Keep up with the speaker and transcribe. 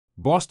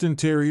Boston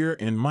Terrier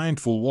and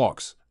mindful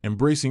walks,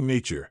 embracing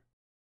nature.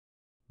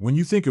 When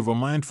you think of a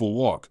mindful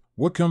walk,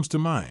 what comes to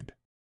mind?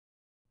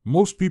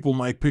 Most people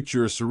might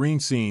picture a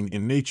serene scene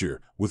in nature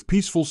with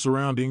peaceful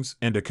surroundings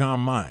and a calm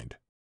mind.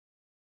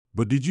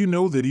 But did you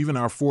know that even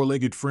our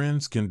four-legged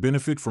friends can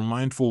benefit from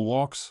mindful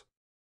walks?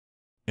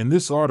 In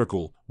this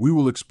article, we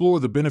will explore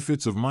the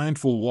benefits of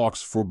mindful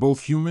walks for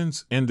both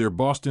humans and their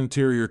Boston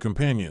Terrier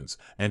companions,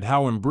 and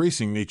how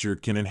embracing nature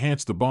can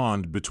enhance the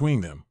bond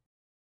between them.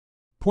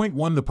 Point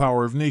 1. The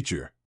power of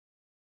nature.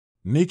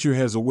 Nature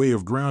has a way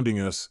of grounding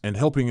us and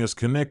helping us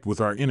connect with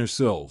our inner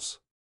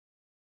selves.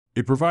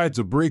 It provides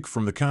a break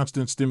from the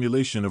constant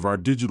stimulation of our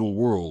digital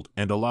world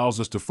and allows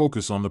us to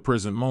focus on the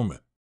present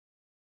moment.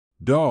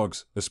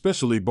 Dogs,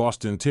 especially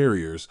Boston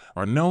Terriers,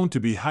 are known to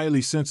be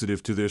highly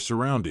sensitive to their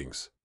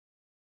surroundings.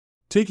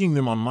 Taking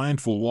them on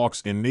mindful walks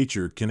in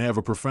nature can have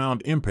a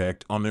profound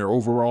impact on their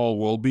overall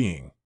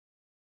well-being.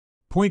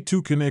 Point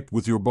 2. Connect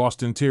with your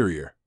Boston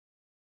Terrier.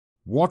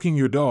 Walking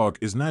your dog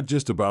is not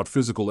just about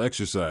physical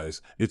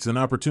exercise, it's an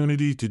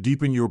opportunity to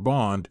deepen your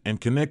bond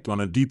and connect on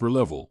a deeper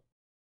level.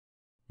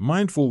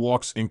 Mindful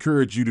walks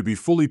encourage you to be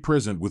fully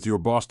present with your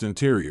Boston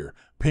Terrier,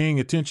 paying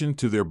attention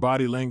to their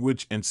body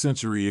language and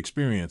sensory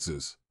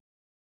experiences.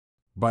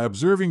 By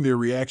observing their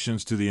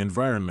reactions to the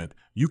environment,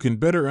 you can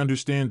better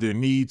understand their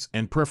needs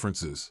and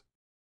preferences.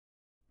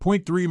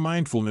 Point 3.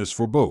 Mindfulness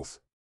for both.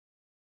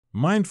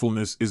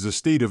 Mindfulness is a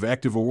state of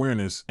active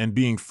awareness and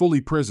being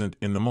fully present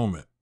in the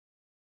moment.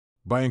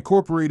 By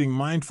incorporating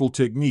mindful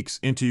techniques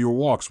into your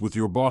walks with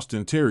your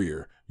Boston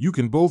Terrier, you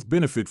can both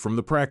benefit from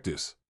the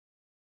practice.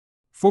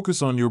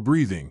 Focus on your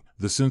breathing,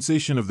 the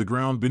sensation of the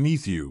ground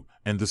beneath you,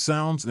 and the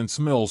sounds and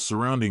smells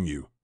surrounding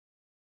you.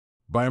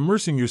 By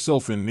immersing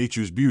yourself in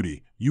nature's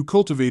beauty, you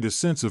cultivate a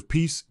sense of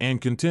peace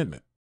and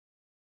contentment.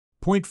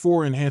 Point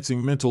 4.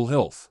 Enhancing mental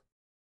health.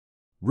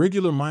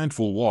 Regular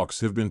mindful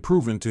walks have been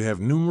proven to have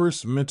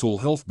numerous mental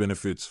health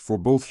benefits for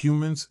both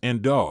humans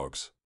and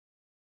dogs.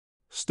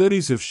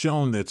 Studies have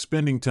shown that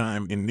spending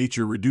time in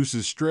nature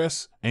reduces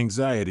stress,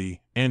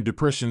 anxiety, and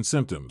depression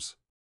symptoms.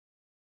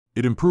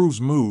 It improves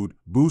mood,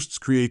 boosts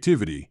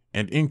creativity,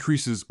 and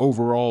increases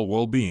overall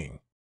well-being.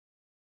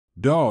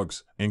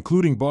 Dogs,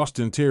 including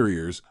Boston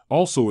Terriers,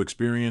 also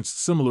experience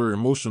similar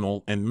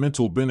emotional and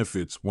mental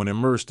benefits when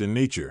immersed in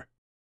nature.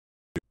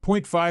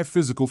 Point 5.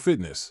 Physical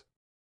fitness.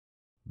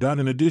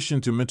 In addition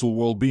to mental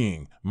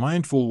well-being,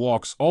 mindful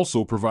walks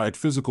also provide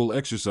physical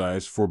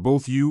exercise for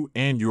both you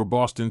and your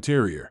Boston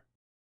Terrier.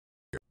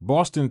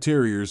 Boston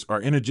Terriers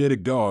are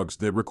energetic dogs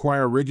that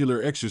require regular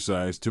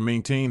exercise to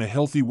maintain a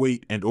healthy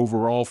weight and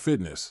overall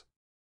fitness.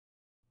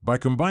 By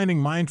combining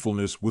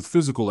mindfulness with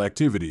physical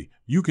activity,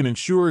 you can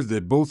ensure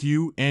that both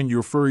you and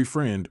your furry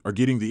friend are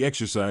getting the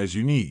exercise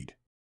you need.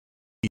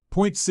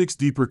 Point 6.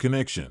 Deeper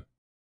connection.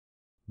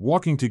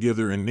 Walking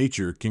together in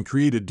nature can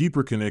create a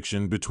deeper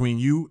connection between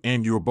you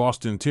and your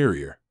Boston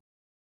Terrier.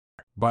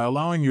 By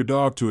allowing your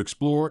dog to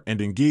explore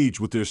and engage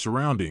with their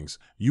surroundings,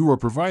 you are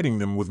providing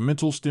them with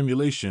mental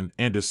stimulation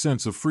and a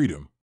sense of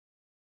freedom.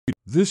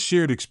 This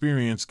shared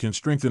experience can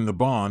strengthen the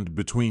bond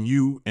between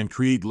you and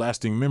create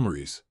lasting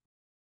memories.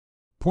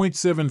 Point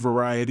 7.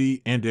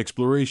 Variety and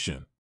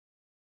exploration.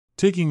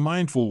 Taking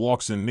mindful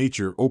walks in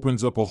nature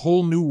opens up a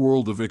whole new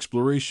world of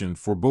exploration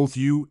for both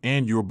you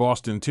and your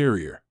Boston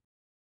Terrier.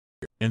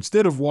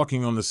 Instead of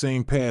walking on the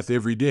same path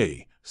every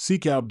day,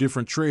 seek out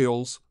different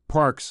trails,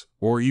 parks,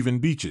 or even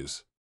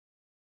beaches.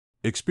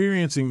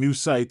 Experiencing new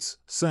sights,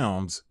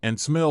 sounds, and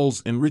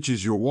smells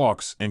enriches your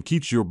walks and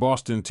keeps your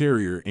Boston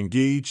Terrier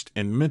engaged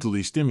and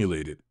mentally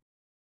stimulated.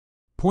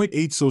 Point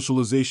 8.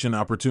 Socialization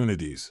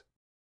opportunities.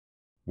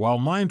 While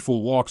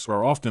mindful walks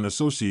are often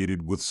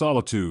associated with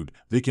solitude,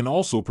 they can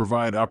also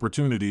provide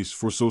opportunities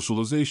for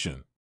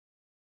socialization.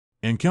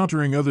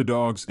 Encountering other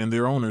dogs and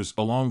their owners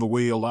along the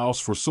way allows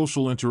for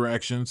social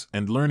interactions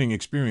and learning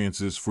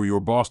experiences for your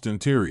Boston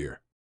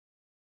Terrier.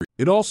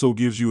 It also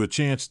gives you a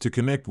chance to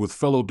connect with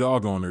fellow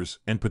dog owners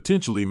and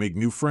potentially make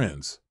new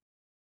friends.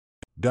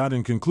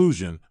 In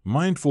conclusion,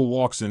 mindful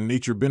walks in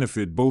nature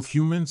benefit both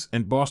humans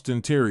and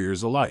Boston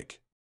Terriers alike.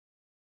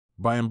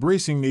 By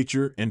embracing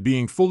nature and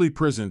being fully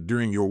present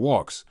during your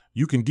walks,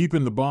 you can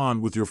deepen the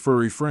bond with your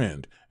furry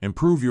friend,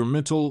 improve your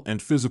mental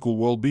and physical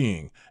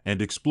well-being,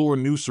 and explore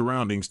new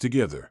surroundings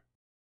together.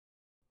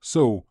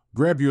 So,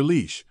 grab your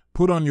leash,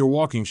 put on your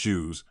walking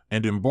shoes,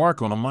 and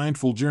embark on a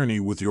mindful journey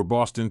with your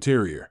Boston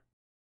Terrier.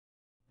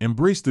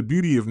 Embrace the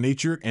beauty of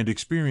nature and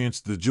experience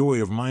the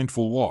joy of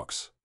mindful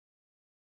walks.